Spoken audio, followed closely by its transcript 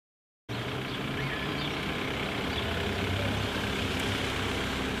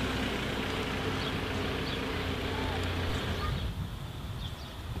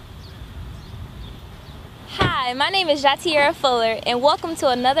Hi, my name is JaTiara Fuller, and welcome to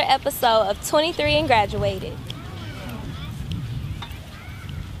another episode of 23 and Graduated.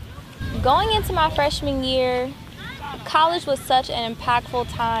 Going into my freshman year, college was such an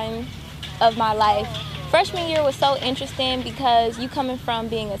impactful time of my life. Freshman year was so interesting because you coming from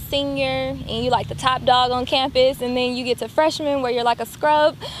being a senior and you like the top dog on campus, and then you get to freshman where you're like a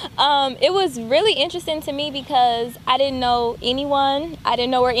scrub. It was really interesting to me because I didn't know anyone. I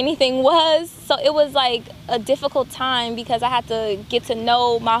didn't know where anything was. So it was like a difficult time because I had to get to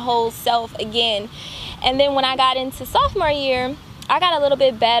know my whole self again. And then when I got into sophomore year, I got a little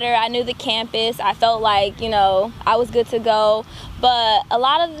bit better. I knew the campus. I felt like, I was good to go. But a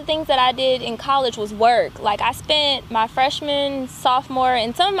lot of the things that I did in college was work. Like, I spent my freshman, sophomore,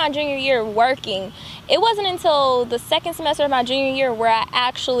 and some of my junior year working. It wasn't until the second semester of my junior year where I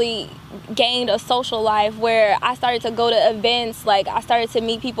actually gained a social life, where I started to go to events. Like, I started to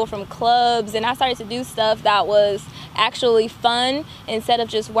meet people from clubs, and I started to do stuff that was actually fun instead of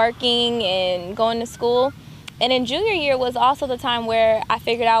just working and going to school. And in junior year was also the time where I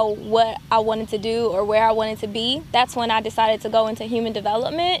figured out what I wanted to do or where I wanted to be. That's when I decided to go into human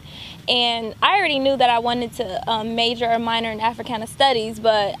development. And I already knew that I wanted to major or minor in Africana studies,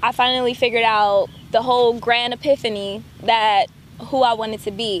 but I finally figured out the whole grand epiphany that who I wanted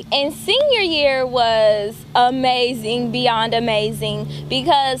to be. And senior year was amazing, beyond amazing,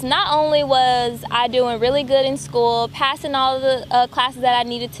 because not only was I doing really good in school, passing all of the classes that I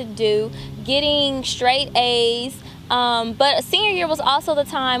needed to do, getting straight A's, but senior year was also the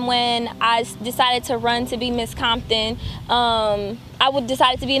time when I decided to run to be Miss Compton. I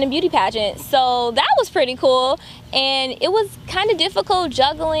decided to be in a beauty pageant, so that was pretty cool. And it was kind of difficult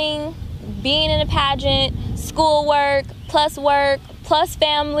juggling being in a pageant, schoolwork, plus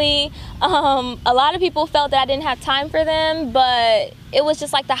family. A lot of people felt that I didn't have time for them, but it was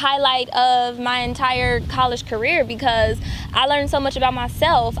just like the highlight of my entire college career because I learned so much about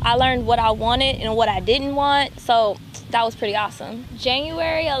myself. I learned what I wanted and what I didn't want, so that was pretty awesome.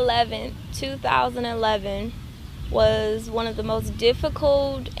 January 11th, 2011 was one of the most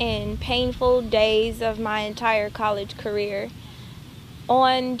difficult and painful days of my entire college career.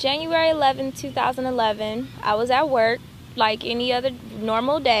 On January 11th, 2011, I was at work like any other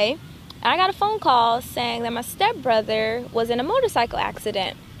normal day. I got a phone call saying that my stepbrother was in a motorcycle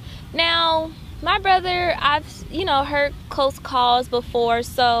accident. Now, my brother, I've, heard close calls before,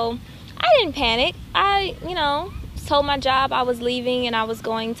 so I didn't panic. I, told my job I was leaving and I was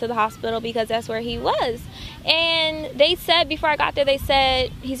going to the hospital because that's where he was. And they said, before I got there, they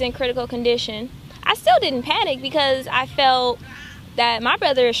said he's in critical condition. I still didn't panic because I felt that my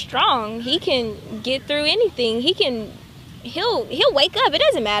brother is strong. He can get through anything. He'll wake up. It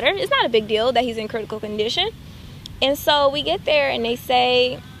doesn't matter. It's not a big deal that he's in critical condition. And so we get there and they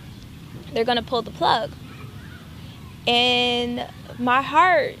say they're gonna pull the plug. And my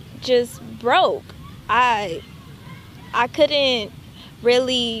heart just broke. I couldn't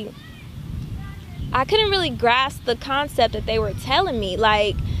really grasp the concept that they were telling me.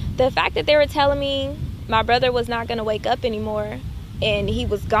 Like, the fact that they were telling me my brother was not gonna wake up anymore and he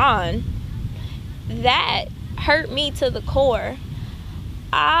was gone, that hurt me to the core.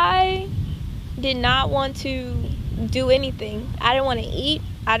 I did not want to do anything. I didn't want to eat.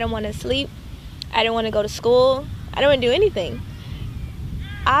 I didn't want to sleep. I didn't want to go to school. I didn't want to do anything.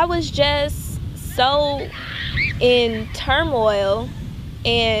 I was just so in turmoil,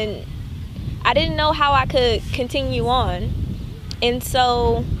 and I didn't know how I could continue on. And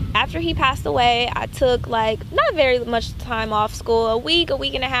so after he passed away, I took not very much time off school, a week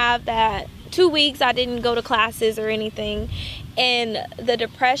and a half, 2 weeks I didn't go to classes or anything. And the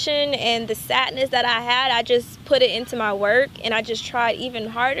depression and the sadness that I had, I just put it into my work, and I just tried even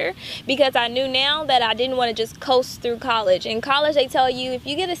harder because I knew now that I didn't want to just coast through college. In college, they tell you if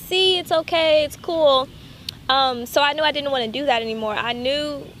you get a C, it's okay, it's cool. So I knew I didn't want to do that anymore. I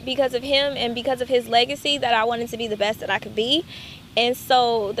knew because of him and because of his legacy that I wanted to be the best that I could be. And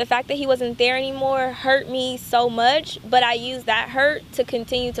so the fact that he wasn't there anymore hurt me so much, but I used that hurt to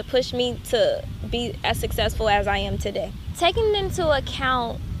continue to push me to be as successful as I am today. Taking into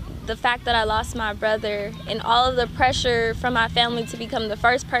account the fact that I lost my brother and all of the pressure from my family to become the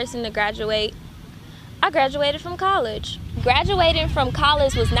first person to graduate, I graduated from college. Graduating from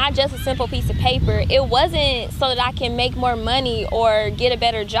college was not just a simple piece of paper. It wasn't so that I can make more money or get a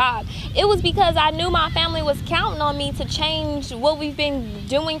better job. It was because I knew my family was counting on me to change what we've been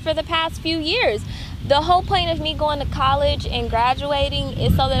doing for the past few years. The whole point of me going to college and graduating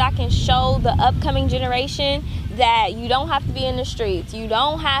is so that I can show the upcoming generation that you don't have to be in the streets. You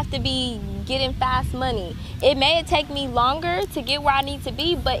don't have to be getting fast money. It may take me longer to get where I need to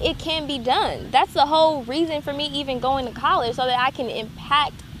be, but it can be done. That's the whole reason for me even going to college, so that I can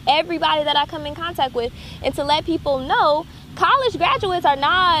impact everybody that I come in contact with, and to let people know college graduates are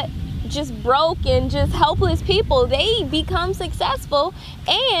not just broke and just helpless people. They become successful,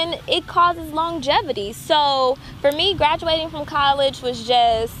 and it causes longevity. So for me, graduating from college was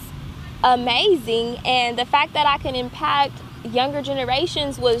just amazing, and the fact that I can impact younger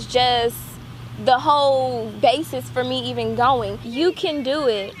generations was just the whole basis for me even going. You can do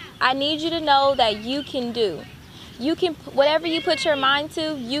it. I need you to know that you can do. You can, whatever you put your mind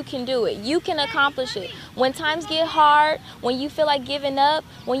to, you can do it. You can accomplish it. When times get hard, when you feel like giving up,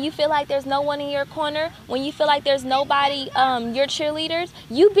 when you feel like there's no one in your corner, when you feel like there's nobody, your cheerleaders,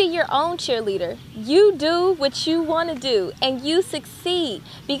 you be your own cheerleader. You do what you want to do, and you succeed,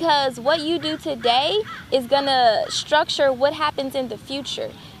 because what you do today is gonna structure what happens in the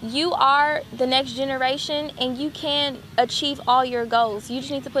future. You are the next generation, and you can achieve all your goals. You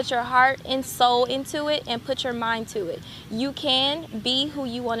just need to put your heart and soul into it and put your mind to it. You can be who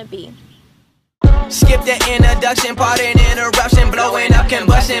you want to be. Skip the introduction part, an interruption, blowing up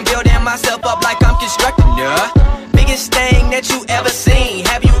combustion, building myself up like I'm constructing, yeah. Biggest thing that you ever seen.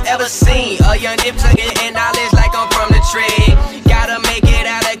 Have you ever seen a young nigga